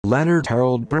Leonard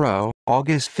Harold Breau,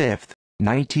 August 5,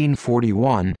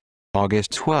 1941,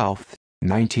 August 12,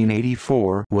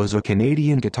 1984, was a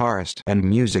Canadian guitarist and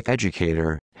music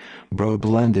educator. Breau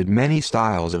blended many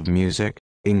styles of music,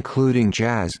 including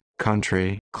jazz,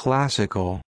 country,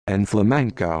 classical, and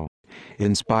flamenco.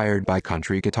 Inspired by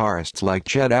country guitarists like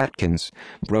Chet Atkins,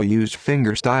 Breau used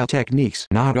fingerstyle techniques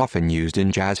not often used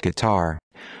in jazz guitar.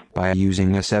 By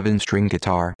using a 7-string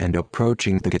guitar and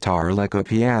approaching the guitar like a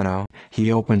piano,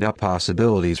 he opened up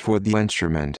possibilities for the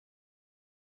instrument.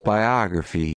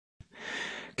 Biography.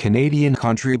 Canadian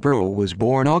country Breau was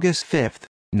born August 5,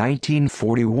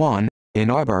 1941, in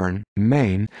Auburn,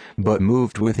 Maine, but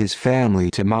moved with his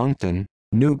family to Moncton,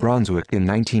 New Brunswick in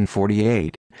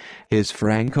 1948. His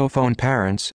francophone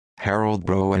parents, Harold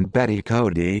Breau and Betty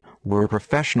Cody, were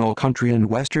professional country and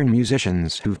western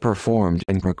musicians who performed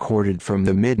and recorded from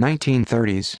the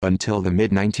mid-1930s until the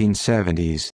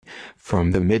mid-1970s.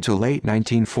 From the mid to late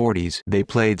 1940s, they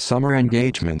played summer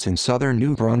engagements in southern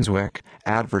New Brunswick,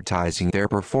 advertising their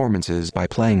performances by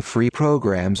playing free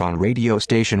programs on radio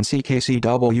station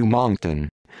CKCW Moncton.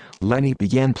 Lenny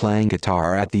began playing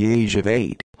guitar at the age of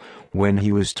 8. When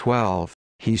he was 12,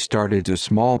 he started a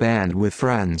small band with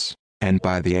friends, and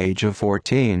by the age of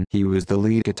 14 he was the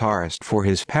lead guitarist for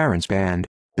his parents' band,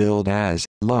 billed as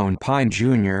Lone Pine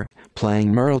Jr.,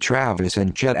 playing Merle Travis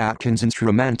and Chet Atkins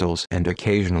instrumentals and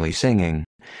occasionally singing.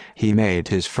 He made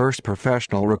his first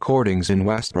professional recordings in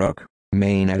Westbrook,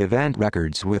 Maine at Event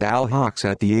Records with Al Hawks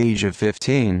at the age of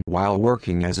 15 while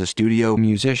working as a studio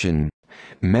musician.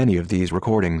 Many of these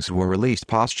recordings were released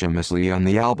posthumously on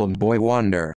the album Boy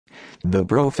Wonder. The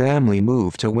Breau family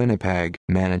moved to Winnipeg,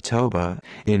 Manitoba,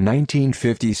 in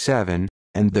 1957,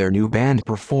 and their new band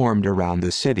performed around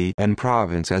the city and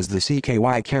province as the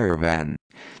CKY Caravan.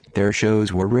 Their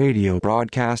shows were radio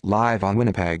broadcast live on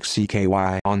Winnipeg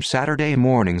CKY on Saturday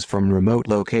mornings from remote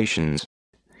locations.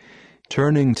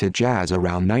 Turning to jazz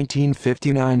around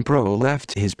 1959, Breau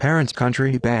left his parents'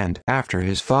 country band after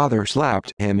his father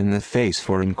slapped him in the face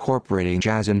for incorporating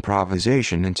jazz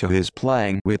improvisation into his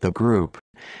playing with the group.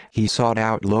 He sought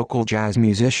out local jazz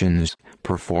musicians,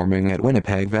 performing at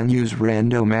Winnipeg venues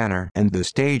Rando Manor and The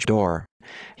Stage Door.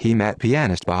 He met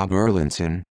pianist Bob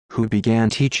Erlinson, who began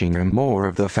teaching him more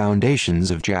of the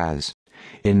foundations of jazz.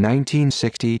 In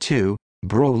 1962,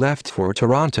 Breau left for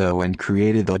Toronto and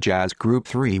created the jazz group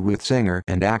 3 with singer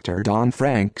and actor Don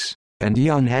Franks, and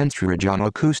Jan Henstridge on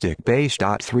acoustic bass.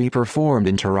 3 performed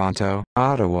in Toronto,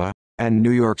 Ottawa, and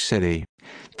New York City.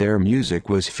 Their music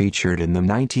was featured in the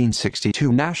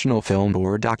 1962 National Film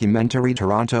Board documentary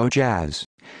Toronto Jazz.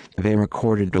 They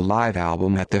recorded a live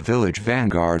album at the Village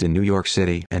Vanguard in New York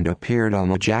City and appeared on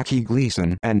the Jackie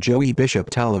Gleason and Joey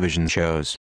Bishop television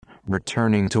shows.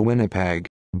 Returning to Winnipeg,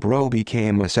 Breau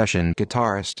became a session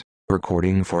guitarist,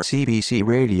 recording for CBC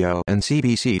Radio and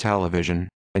CBC Television,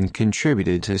 and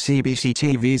contributed to CBC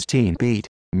TV's Teen Beat,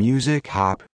 Music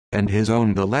Hop, and his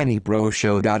own The Lenny Breau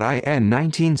Show. In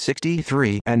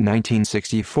 1963 and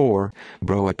 1964,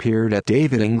 Breau appeared at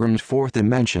David Ingram's Fourth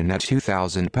Dimension at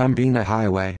 2000 Pembina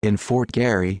Highway in Fort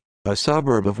Garry, a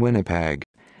suburb of Winnipeg.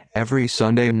 Every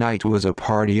Sunday night was a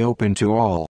party open to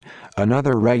all.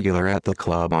 Another regular at the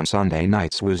club on Sunday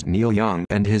nights was Neil Young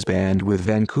and his band with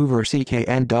Vancouver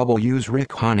CKNW's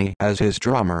Rick Honey as his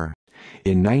drummer.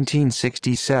 In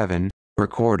 1967,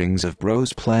 recordings of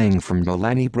Breau's playing from The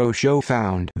Lenny Breau Show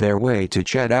found their way to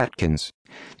Chet Atkins.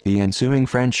 The ensuing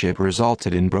friendship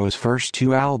resulted in Breau's first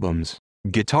 2 albums,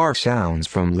 Guitar Sounds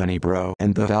from Lenny Breau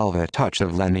and The Velvet Touch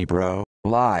of Lenny Breau,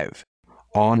 Live.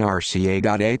 On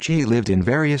RCA. He lived in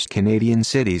various Canadian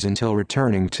cities until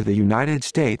returning to the United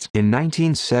States in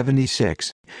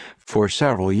 1976. For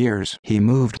several years, he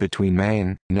moved between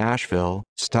Maine, Nashville,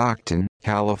 Stockton,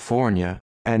 California,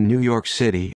 and New York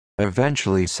City,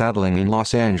 eventually settling in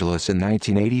Los Angeles in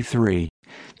 1983.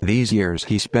 These years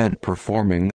he spent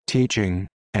performing, teaching,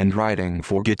 and writing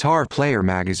for Guitar Player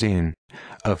magazine.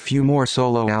 A few more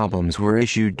solo albums were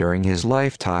issued during his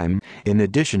lifetime, in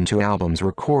addition to albums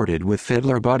recorded with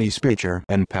fiddler Buddy Spitzer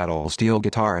and pedal steel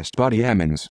guitarist Buddy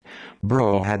Emmons.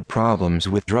 Breau had problems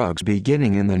with drugs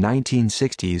beginning in the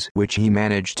 1960s, which he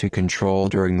managed to control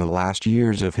during the last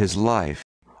years of his life.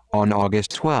 On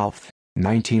August 12,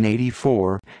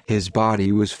 1984, his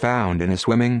body was found in a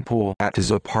swimming pool at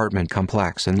his apartment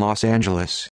complex in Los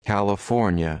Angeles,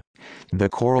 California. The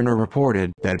coroner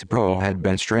reported that Breau had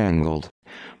been strangled.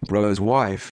 Breau's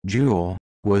wife, Jewel,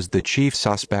 was the chief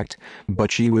suspect,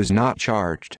 but she was not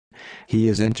charged. He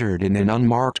is interred in an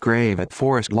unmarked grave at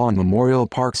Forest Lawn Memorial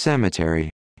Park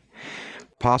Cemetery.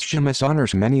 Posthumous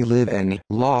honors. Many live and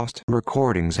lost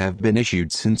recordings have been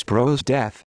issued since Breau's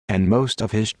death, and most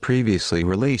of his previously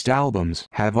released albums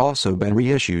have also been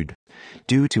reissued.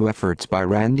 Due to efforts by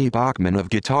Randy Bachman of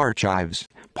Guitar Chives,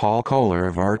 Paul Kohler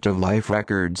of Art of Life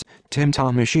Records, Tim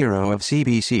Tomashiro of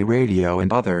CBC Radio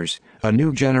and others, a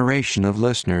new generation of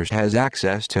listeners has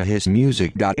access to his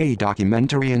music. A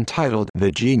documentary entitled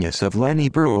The Genius of Lenny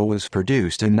Breau was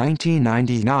produced in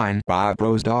 1999 by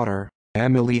Breau's daughter,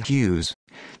 Emily Hughes.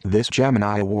 This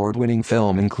Gemini Award-winning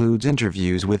film includes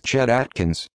interviews with Chet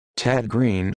Atkins, Ted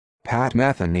Green, Pat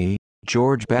Metheny,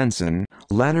 George Benson,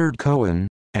 Leonard Cohen,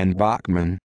 and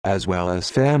Bachman, as well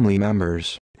as family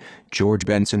members. George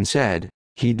Benson said,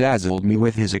 "He dazzled me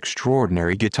with his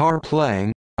extraordinary guitar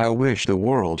playing. I wish the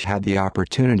world had the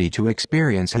opportunity to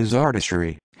experience his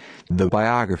artistry." The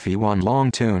biography One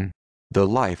Long Tune, The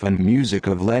Life and Music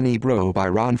of Lenny Breau by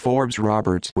Ron Forbes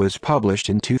Roberts was published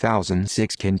in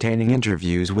 2006, containing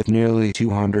interviews with nearly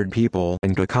 200 people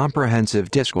and a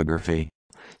comprehensive discography.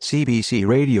 CBC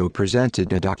Radio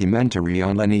presented a documentary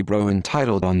on Lenny Breau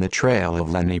entitled On the Trail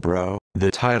of Lenny Breau. The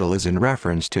title is in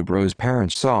reference to Breau's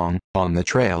parents' song, On the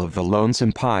Trail of the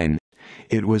Lonesome Pine.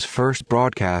 It was first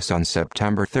broadcast on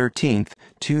September 13,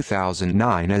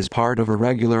 2009 as part of a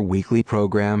regular weekly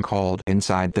program called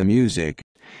Inside the Music.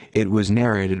 It was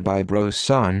narrated by Breau's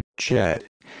son, Chet.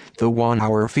 The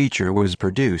one-hour feature was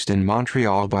produced in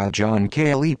Montreal by John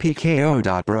Cayley.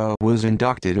 Breau was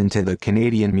inducted into the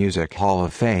Canadian Music Hall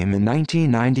of Fame in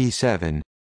 1997.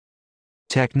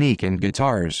 Technique and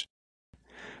guitars.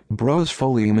 Breau's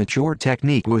fully mature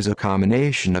technique was a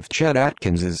combination of Chet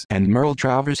Atkins's and Merle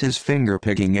Travers's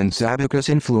finger-picking and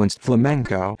Sabacus-influenced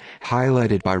flamenco,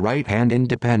 highlighted by right-hand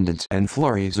independence and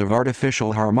flurries of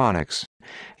artificial harmonics.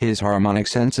 His harmonic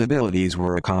sensibilities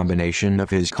were a combination of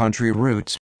his country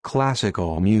roots,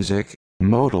 classical music,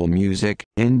 modal music,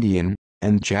 Indian,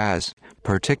 and jazz,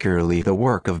 particularly the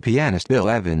work of pianist Bill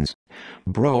Evans.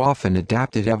 Breau often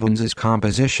adapted Evans's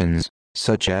compositions,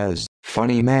 such as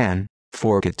 "Funny Man,"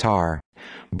 for guitar.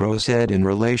 Breau said in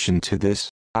relation to this,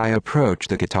 "I approach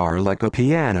the guitar like a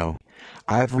piano.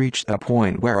 I've reached a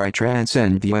point where I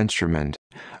transcend the instrument.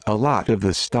 A lot of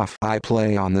the stuff I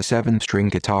play on the 7-string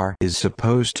guitar is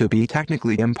supposed to be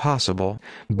technically impossible,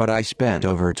 but I spent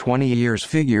over 20 years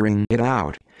figuring it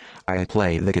out. I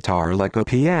play the guitar like a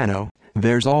piano.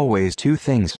 There's always two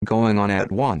things going on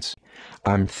at once.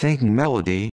 I'm thinking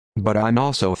melody, but I'm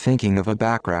also thinking of a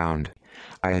background.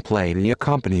 I play the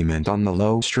accompaniment on the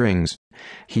low strings."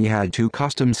 He had 2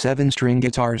 custom 7-string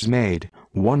guitars made,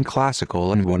 one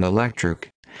classical and one electric.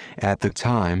 At the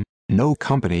time, no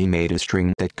company made a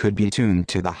string that could be tuned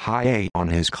to the high A on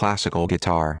his classical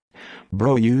guitar.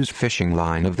 Breau used fishing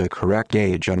line of the correct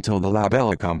gauge until the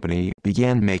Labella Company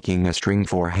began making a string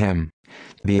for him.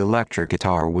 The electric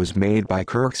guitar was made by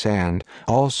Kirk Sand,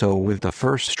 also with the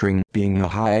first string being a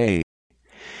high A.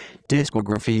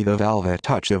 Discography: The Velvet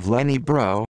Touch of Lenny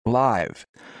Breau, Live.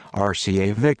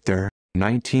 RCA Victor,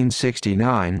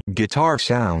 1969. Guitar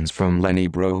Sounds from Lenny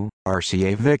Breau,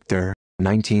 RCA Victor,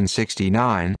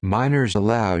 1969. Minors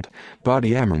Aloud,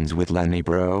 Buddy Emmons with Lenny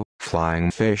Breau, Flying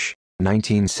Fish,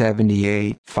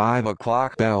 1978. 5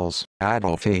 O'Clock Bells,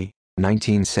 Adolphe,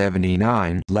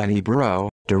 1979. Lenny Breau,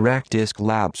 Direct Disc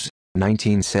Labs,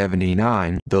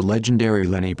 1979. The Legendary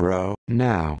Lenny Breau,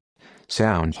 Now.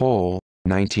 Sound Hole,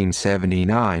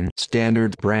 1979.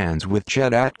 Standard Brands with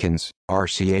Chet Atkins,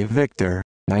 RCA Victor,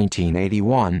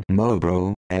 1981.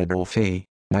 Mobro, Adolphe,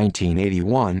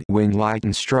 1981. When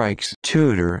Lightning Strikes,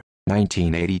 Tudor,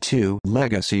 1982.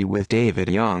 Legacy with David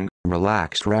Young,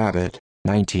 Relaxed Rabbit,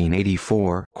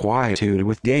 1984. Quietude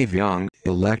with Dave Young,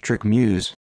 Electric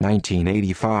Muse,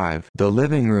 1985. The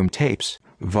Living Room Tapes,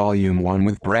 Volume 1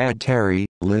 with Brad Terry,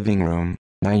 Living Room,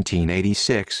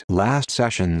 1986. Last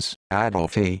Sessions,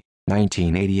 Adolphe,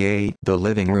 1988. The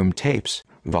Living Room Tapes,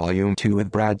 Volume 2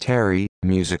 with Brad Terry,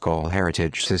 Musical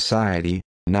Heritage Society,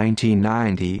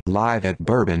 1990. Live at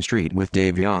Bourbon Street with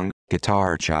Dave Young,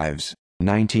 Guitar Chives,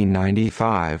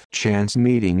 1995. Chance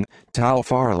Meeting, Tal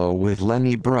Farlow with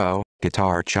Lenny Breau,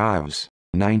 Guitar Chives,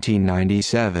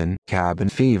 1997. Cabin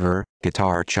Fever,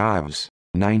 Guitar Chives,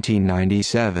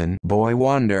 1997. Boy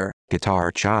Wonder,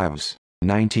 Guitar Chives,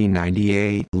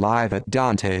 1998. Live at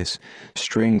Dante's,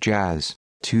 String Jazz,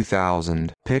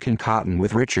 2000. Pickin' Cotton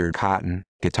with Richard Cotton,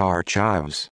 Guitar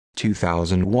Chives,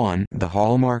 2001. The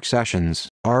Hallmark Sessions,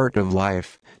 Art of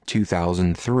Life,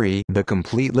 2003. The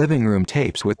Complete Living Room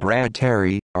Tapes with Brad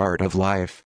Terry, Art of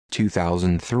Life,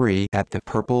 2003. At the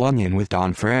Purple Onion with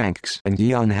Don Franks and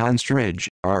Dion Hanstridge,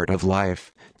 Art of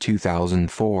Life,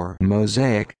 2004.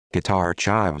 Mosaic, Guitar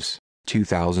Chives,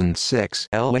 2006.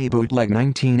 LA Bootleg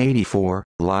 1984,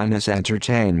 Linus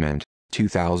Entertainment,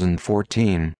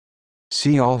 2014.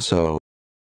 See also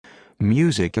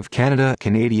Music of Canada,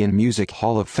 Canadian Music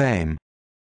Hall of Fame.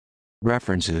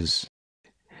 References.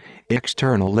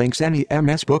 External links: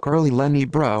 NEMS book Early Lenny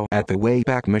Breau at the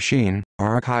Wayback Machine,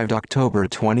 archived October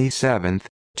 27,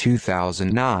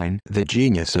 2009. The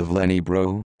Genius of Lenny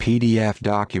Breau, PDF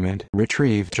document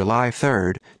retrieved July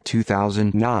 3,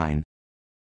 2009.